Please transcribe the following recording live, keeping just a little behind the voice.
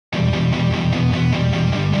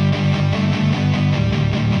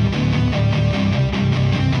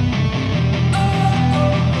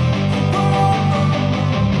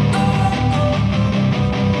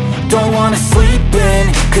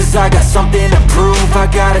cause I got something to prove. I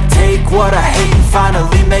gotta take what I hate and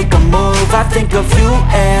finally make a move. I think of you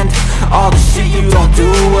and all the shit you don't do.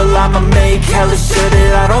 Well, I'ma make hella sure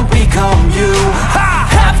that I don't become you. I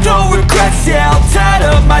have no regrets, yeah, I'll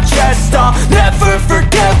tattle my chest. I'll never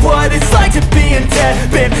forget what it's like to be in debt.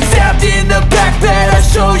 Been stabbed in the back bed, I'll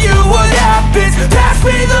show you what happens. Pass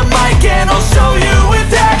me the mic and I'll show you with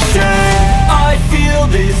action. I feel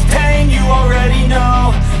this pain, you already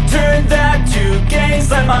know. Turn that to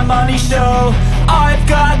gains, let my money show. I've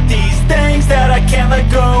got these things that I can't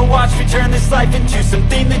let go. Watch me turn this life into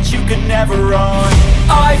something that you could never own.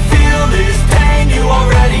 I feel this pain, you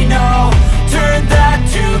already know. Turn that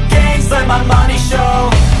to gains, let my money show.